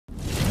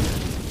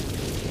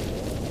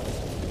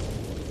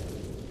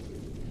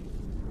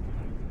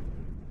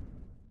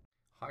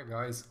Hi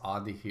guys,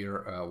 Adi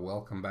here.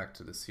 Welcome back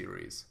to the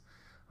series.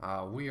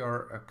 We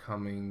are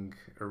coming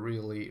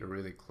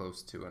really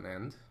close to an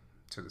end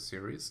to the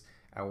series.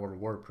 Our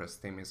WordPress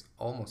theme is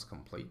almost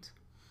complete.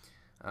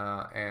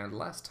 And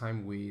last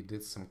time we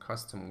did some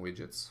custom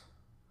widgets,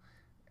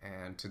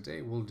 and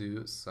today we'll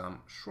do some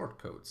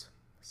shortcodes,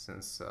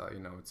 since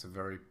it's a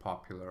very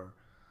popular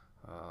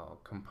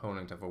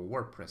component of a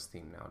WordPress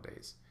theme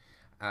nowadays.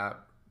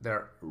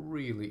 They're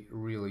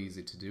really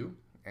easy to do,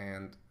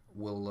 and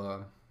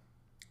we'll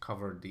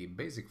cover the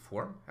basic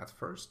form at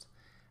first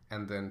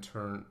and then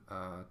turn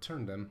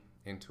them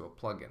into a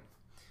plugin.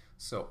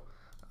 So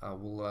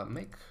we'll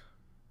make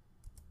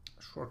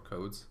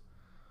shortcodes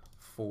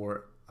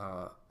for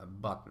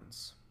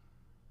buttons.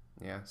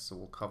 So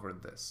we'll cover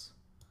this.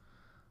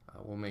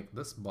 We'll make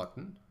this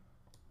button,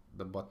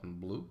 the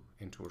button blue,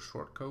 into a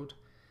shortcode,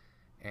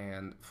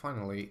 and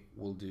finally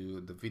we'll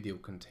do the video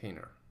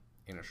container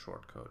in a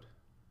shortcode.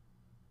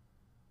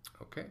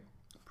 Okay,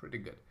 pretty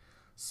good.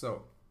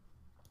 So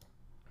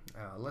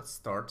let's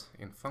start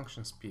in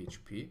functions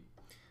PHP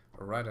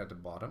right at the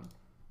bottom,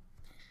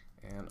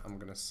 and I'm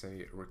gonna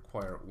say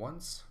require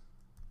once,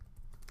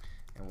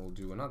 and we'll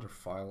do another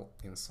file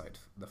inside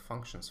the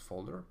functions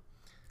folder,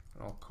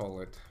 and I'll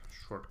call it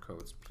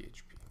shortcodes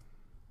PHP.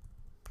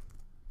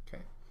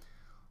 Okay,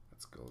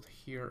 let's go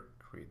here,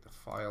 create the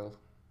file.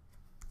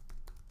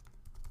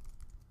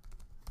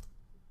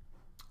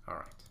 All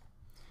right,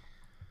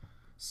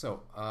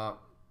 so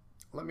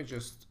let me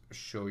just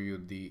show you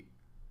the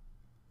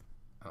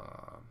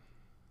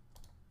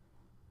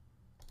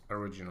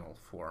original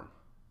form,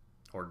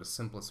 or the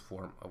simplest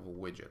form of a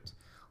widget.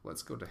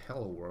 Let's go to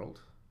Hello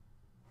World,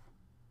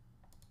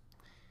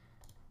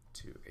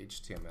 to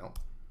HTML,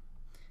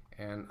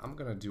 and I'm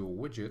gonna do a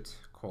widget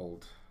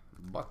called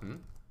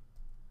button,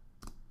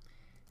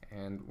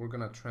 and we're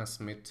gonna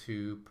transmit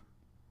two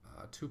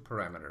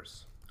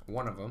parameters.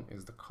 One of them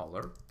is the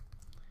color.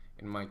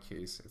 In my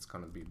case, it's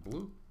gonna be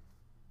blue,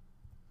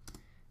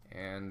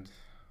 and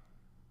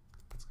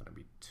it's gonna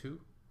be 2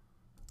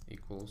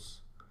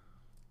 equals,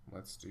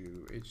 let's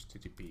do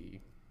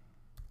HTTP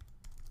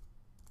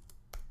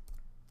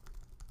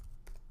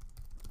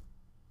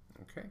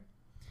okay,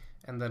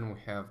 and then we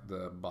have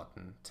the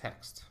button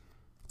text.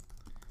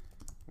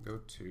 Go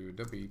to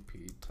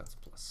WP Text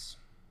Plus.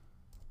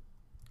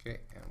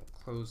 Okay, and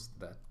we'll close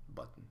that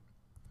button.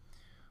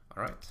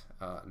 All right,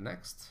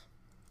 next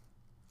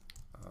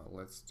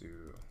let's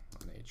do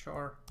an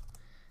HR,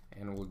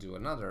 and we'll do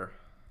another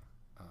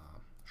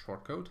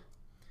shortcode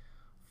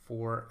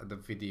for the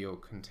video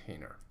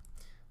container.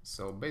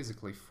 So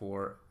basically,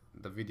 for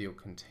the video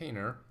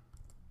container,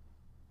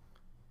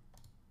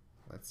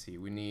 let's see,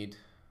 we need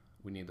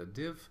a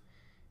div,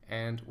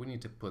 and we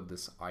need to put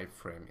this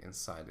iframe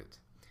inside it.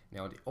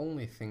 Now the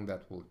only thing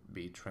that will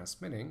be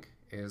transmitting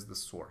is the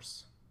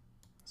source,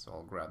 so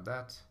I'll grab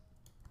that,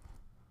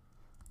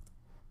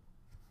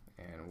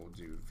 and we'll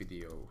do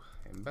video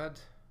embed.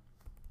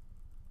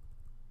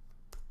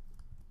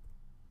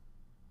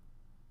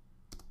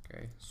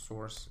 Okay,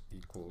 source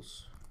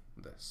equals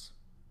this.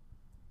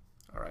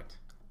 All right,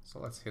 so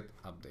let's hit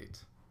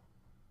update.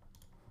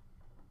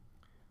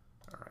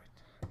 All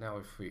right, now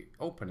if we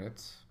open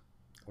it,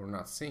 we're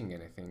not seeing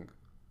anything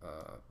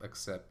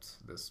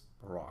except this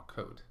raw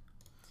code.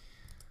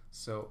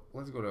 So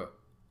let's go to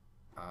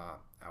our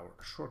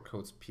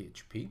shortcodes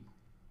PHP,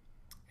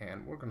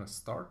 and we're gonna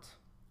start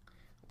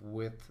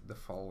with the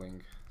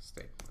following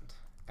statement.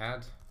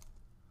 Actually,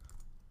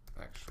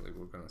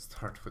 we're gonna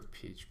start with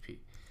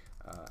PHP.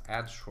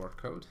 Add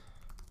shortcode.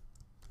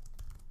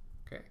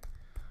 Okay,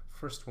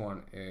 first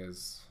one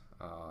is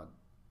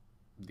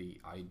the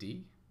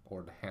ID,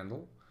 or the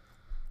handle,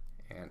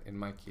 and in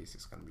my case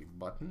it's going to be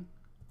button,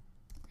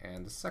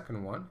 and the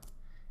second one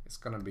is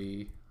going to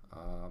be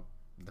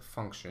the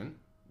function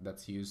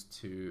that's used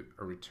to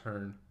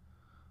return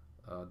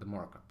the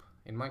markup.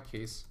 In my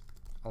case,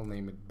 I'll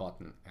name it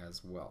button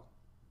as well.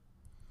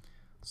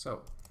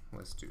 So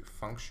let's do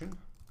function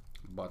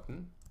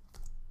button,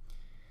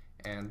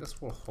 and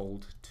this will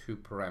hold 2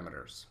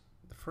 parameters.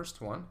 The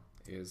first one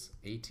is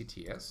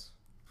ATTS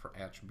for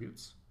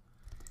attributes,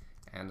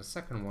 and the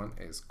second one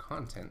is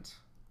content,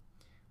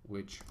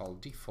 which I'll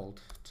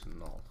default to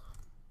null.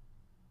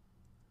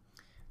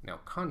 Now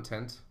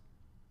content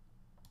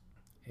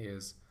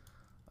is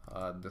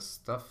the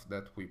stuff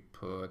that we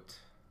put,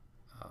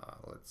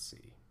 let's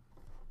see,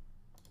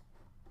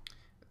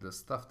 the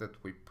stuff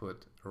that we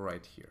put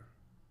right here.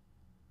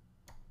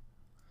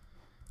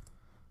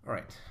 All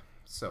right,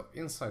 so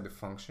inside the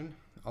function,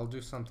 I'll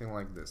do something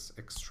like this: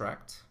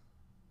 extract,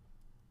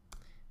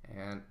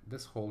 and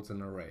this holds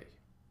an array,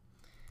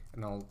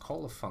 and I'll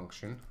call a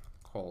function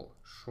called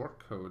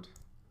shortcode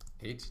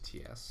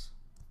ATTS.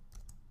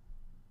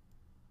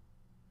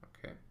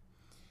 Okay,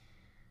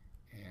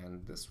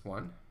 and this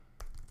one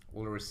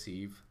will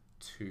receive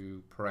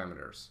 2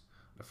 parameters.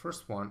 The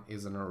first one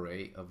is an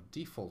array of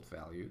default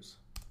values.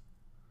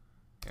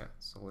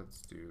 So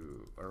let's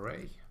do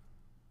array.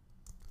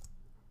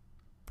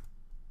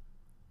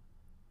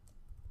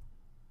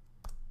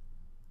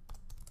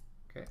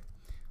 Okay,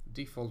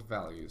 default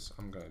values,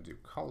 I'm going to do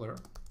color.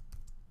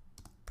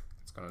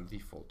 It's going to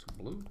default to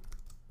blue.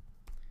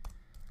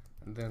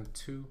 And then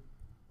to,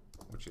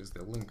 which is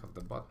the link of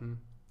the button,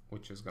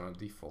 which is going to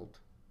default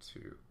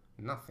to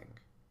nothing.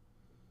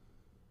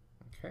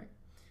 Okay.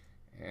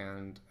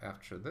 And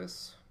after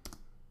this,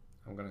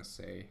 I'm going to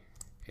say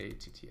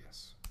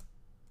ATTS.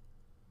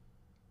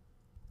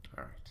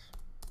 All right.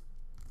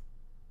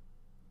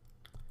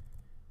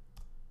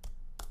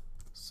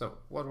 So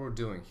what we're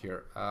doing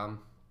here,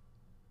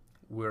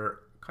 we're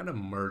kind of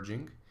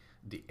merging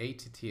the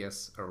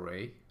ATTS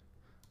array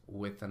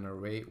with an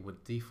array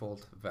with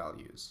default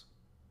values.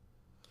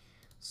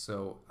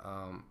 So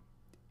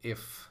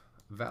if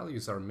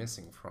values are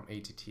missing from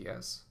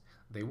ATTS,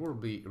 they will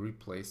be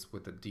replaced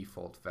with the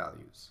default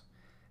values.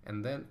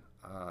 And then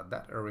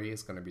that array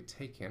is going to be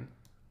taken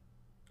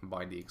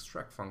by the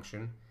extract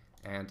function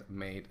and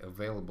made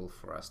available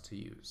for us to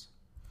use.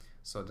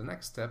 So the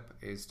next step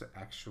is to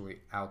actually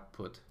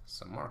output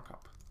some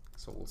markup.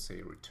 So we'll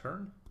say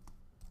return,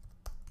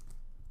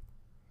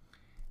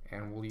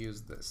 and we'll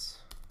use this.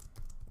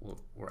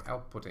 We're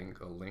outputting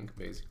a link,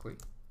 basically,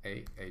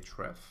 a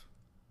href.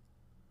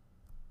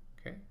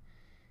 Okay,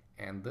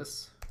 and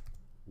this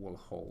will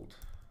hold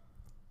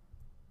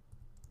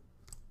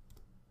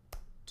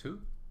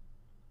to,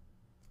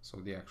 so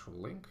the actual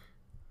link,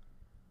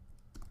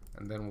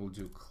 and then we'll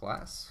do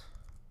class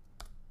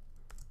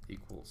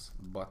equals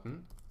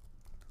button,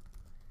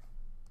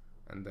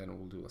 and then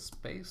we'll do a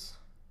space,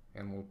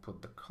 and we'll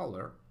put the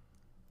color.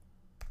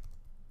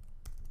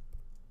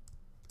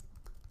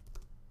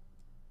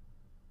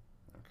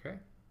 Okay,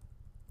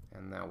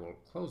 and now we'll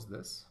close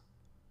this,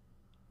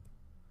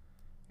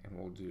 and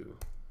we'll do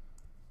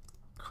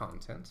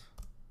content.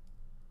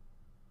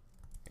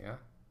 Yeah,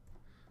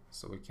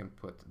 so we can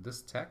put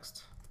this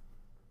text,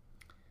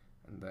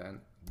 and then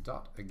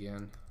dot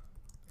again,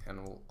 and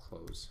we'll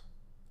close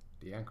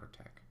the anchor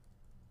tag.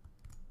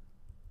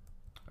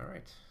 All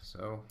right,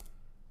 so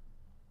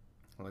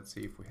let's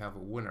see if we have a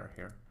winner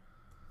here.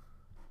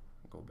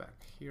 Go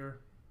back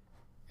here,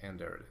 and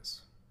there it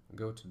is.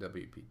 Go to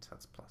WP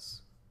Tuts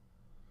Plus.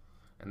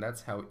 And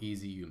that's how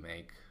easy you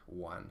make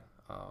one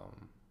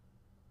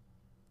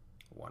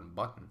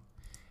button.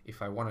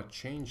 If I want to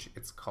change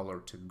its color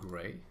to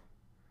gray,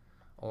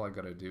 all I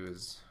gotta do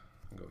is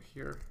go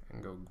here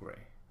and go gray.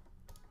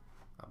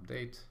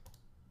 Update,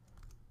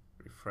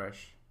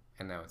 refresh,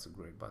 and now it's a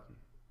gray button.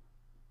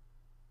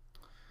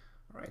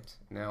 All right,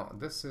 now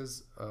this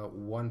is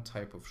one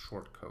type of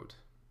shortcode.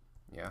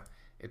 Yeah,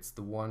 it's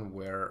the one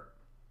where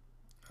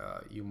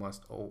you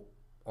must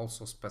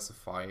also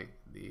specify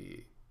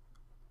the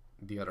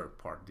other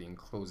part, the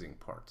enclosing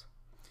part.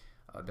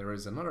 There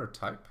is another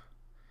type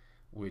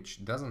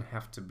which doesn't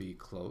have to be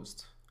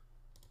closed.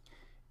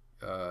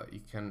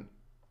 You can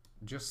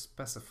just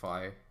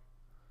specify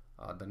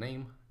the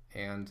name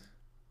and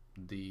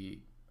the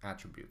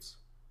attributes.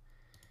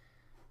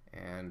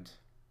 And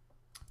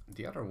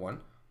the other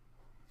one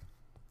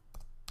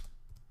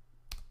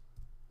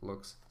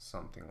looks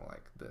something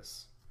like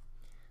this.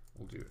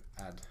 We'll do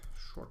add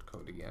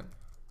shortcode again.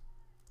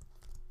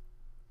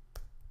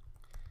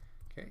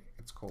 Okay,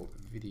 it's called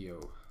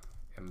video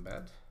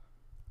embed.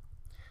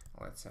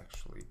 Let's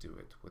actually do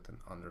it with an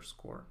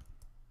underscore.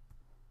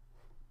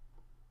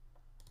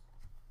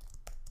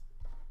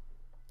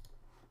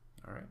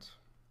 All right,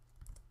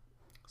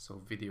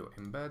 so video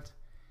embed,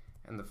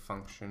 and the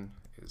function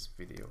is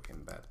video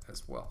embed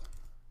as well.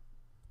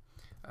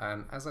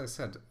 And as I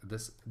said,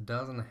 this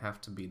doesn't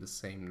have to be the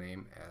same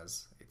name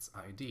as its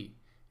ID.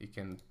 You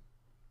can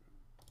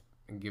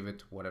give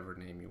it whatever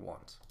name you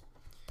want.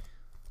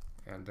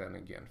 And then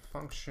again,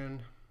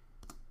 function,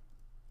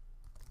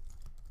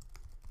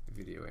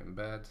 video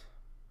embed.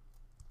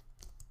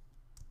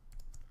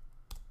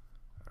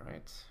 All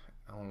right,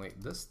 only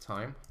this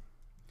time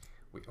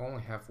we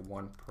only have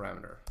one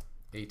parameter,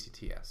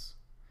 ATTS.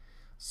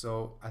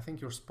 So I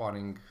think you're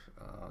spotting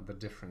the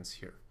difference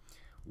here.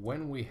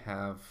 When we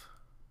have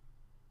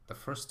the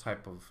first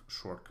type of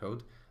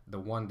shortcode, the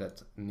one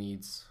that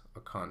needs a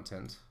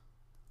content,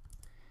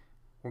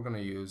 we're going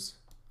to use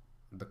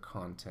the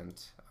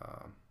content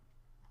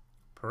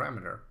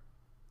parameter.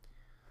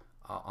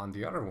 On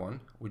the other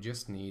one, we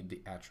just need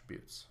the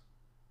attributes.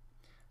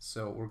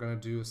 So we're going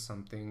to do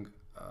something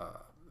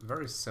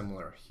very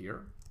similar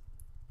here.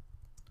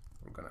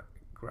 We're going to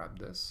grab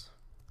this.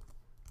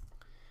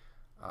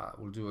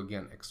 We'll do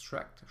again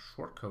extract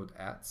shortcode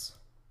adds,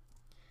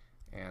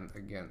 and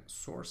again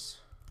source.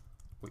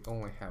 We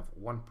only have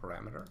one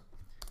parameter.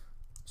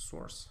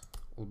 Source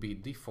will be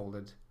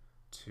defaulted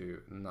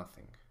to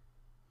nothing.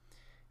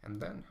 And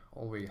then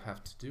all we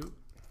have to do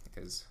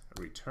is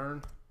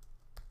return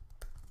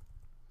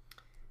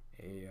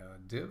a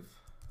div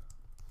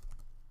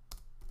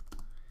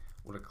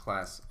with a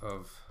class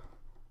of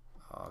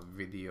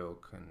video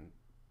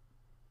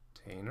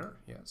container.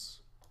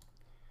 Yes.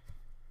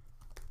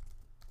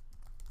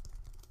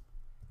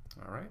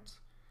 All right.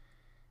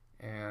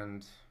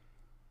 And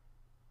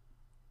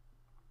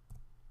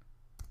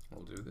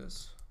we'll do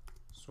this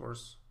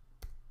source,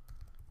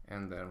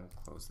 and then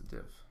we'll close the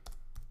div.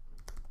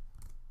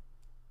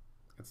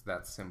 It's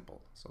that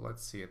simple. So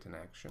let's see it in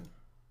action.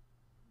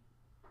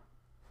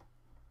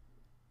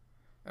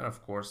 And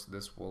of course,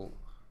 this will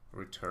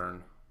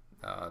return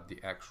the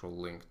actual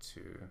link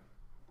to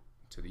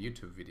the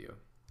YouTube video.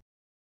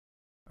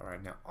 All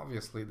right, now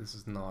obviously this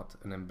is not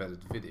an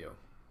embedded video.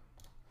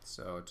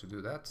 So to do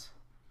that,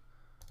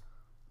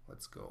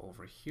 let's go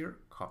over here,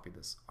 copy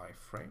this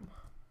iframe.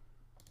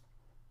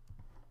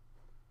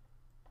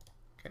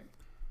 Okay.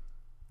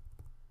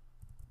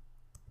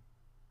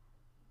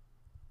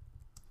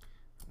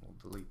 And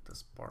we'll delete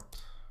this part.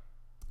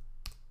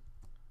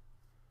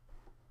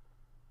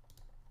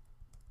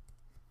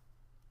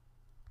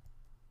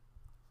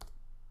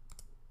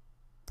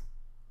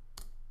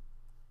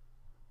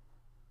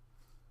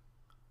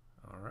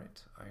 All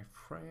right,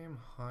 iframe,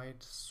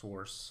 height,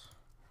 source.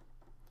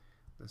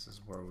 This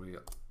is where we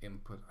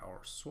input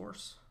our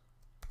source.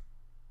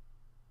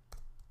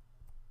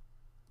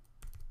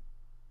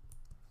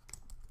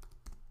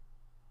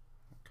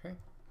 Okay,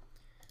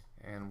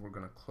 and we're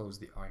going to close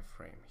the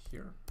iframe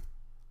here.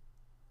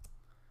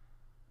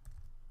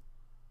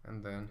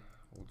 And then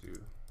we'll do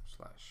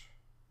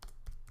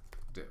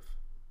 /div.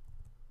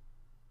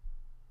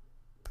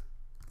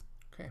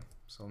 Okay,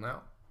 so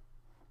now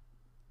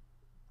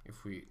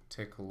if we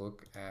take a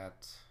look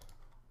at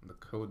the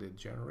code it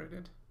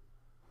generated,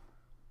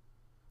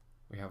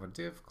 we have a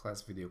div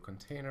class video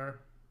container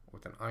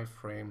with an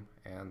iframe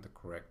and the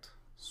correct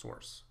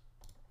source.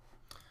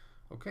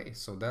 Okay,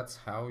 so that's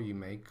how you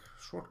make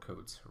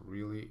shortcodes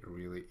really,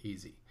 really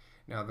easy.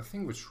 Now the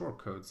thing with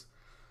shortcodes,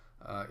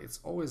 it's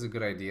always a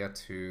good idea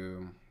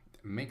to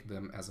make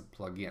them as a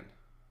plugin.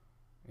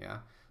 Yeah,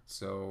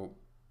 so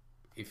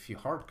if you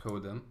hard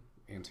code them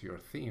into your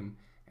theme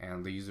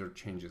and the user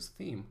changes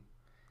theme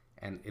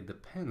and it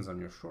depends on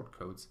your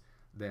shortcodes,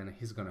 then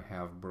he's gonna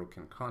have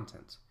broken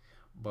content.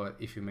 But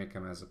if you make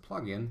them as a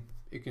plugin,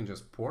 you can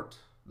just port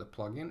the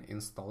plugin,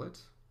 install it,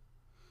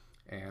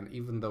 and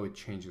even though it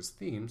changes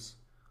themes,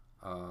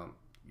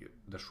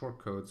 the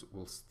shortcodes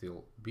will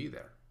still be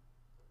there.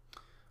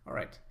 All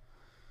right,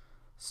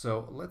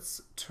 so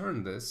let's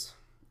turn this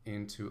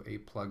into a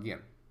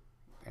plugin.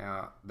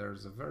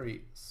 There's a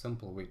very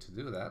simple way to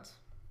do that.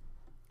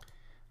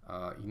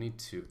 You need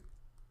to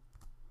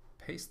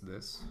paste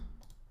this.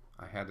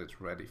 I had it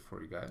ready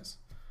for you guys.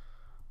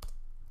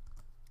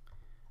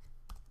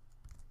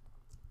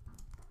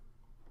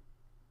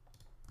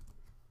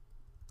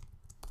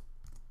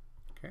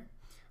 Okay,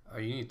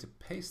 you need to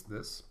paste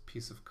this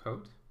piece of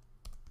code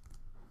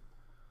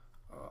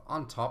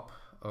on top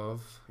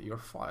of your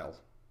file,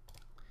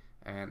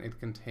 and it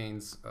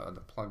contains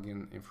the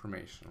plugin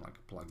information, like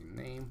a plugin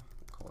name,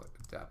 we'll call it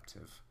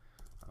adaptive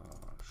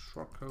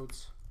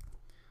shortcodes,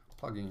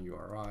 plugin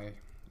URI,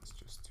 let's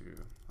just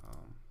do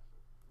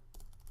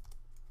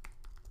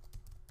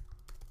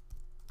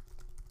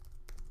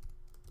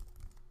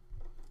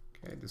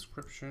okay,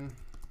 description,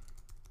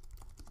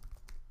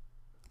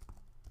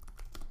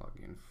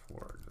 plugin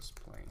for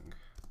displaying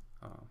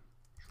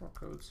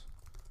shortcodes,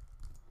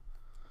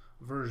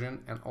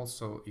 version, and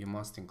also you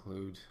must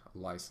include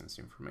license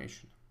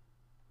information.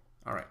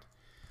 All right,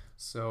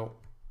 so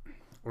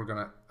we're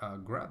gonna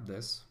grab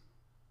this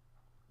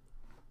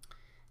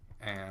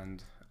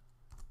and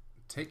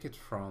take it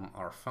from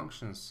our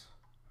functions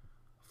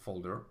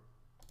folder,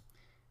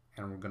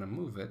 and we're gonna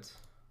move it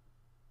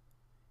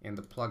in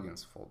the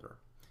plugins folder.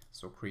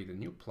 So create a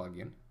new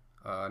plugin,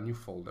 new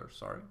folder,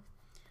 sorry,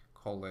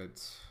 call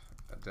it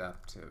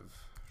adaptive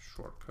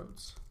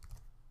shortcodes.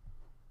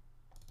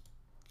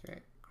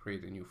 Okay,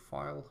 create a new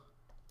file,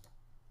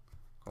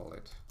 call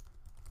it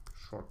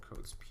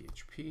shortcodes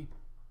PHP,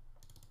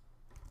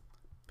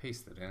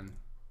 paste it in,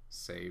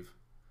 save,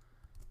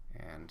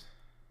 and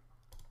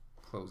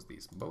close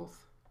these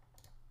both.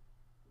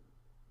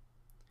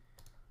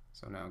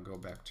 So now go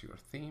back to your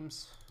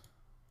themes.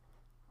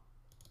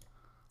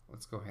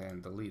 Let's go ahead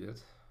and delete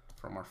it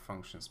from our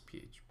functions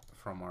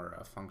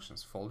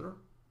functions folder.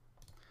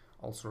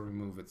 Also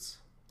remove its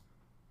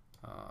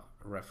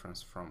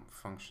reference from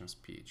functions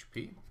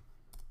PHP.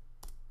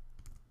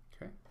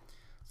 Okay,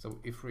 so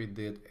if we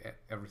did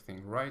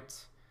everything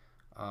right,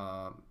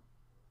 the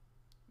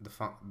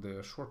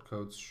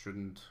shortcodes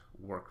shouldn't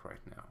work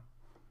right now,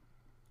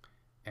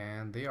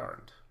 and they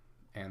aren't,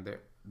 and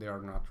they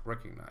are not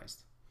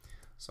recognized.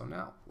 So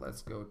now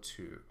let's go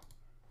to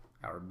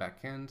our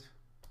backend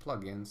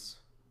plugins.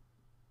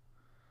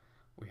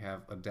 We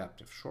have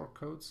adaptive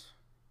shortcodes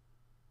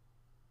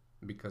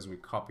because we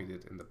copied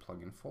it in the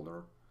plugin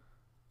folder.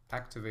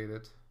 Activate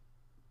it,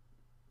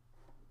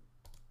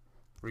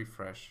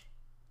 refresh,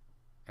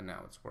 and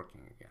now it's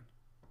working again.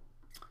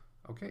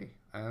 Okay,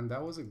 and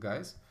that was it,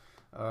 guys.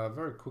 A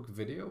very quick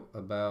video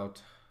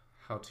about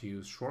how to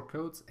use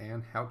shortcodes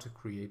and how to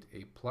create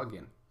a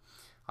plugin.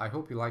 I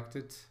hope you liked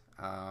it.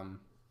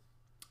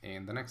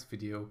 In the next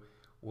video,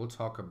 we'll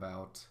talk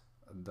about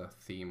the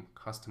theme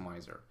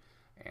customizer,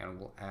 and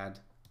we'll add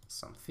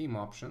some theme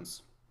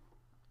options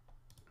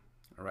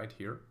right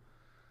here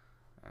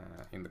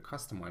in the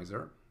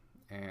customizer,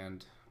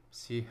 and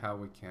see how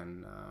we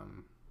can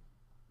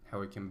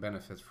how you can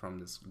benefit from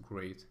this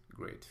great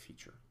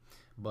feature.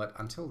 But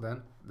until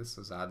then, this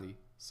is Adi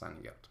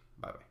signing out.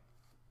 Bye bye.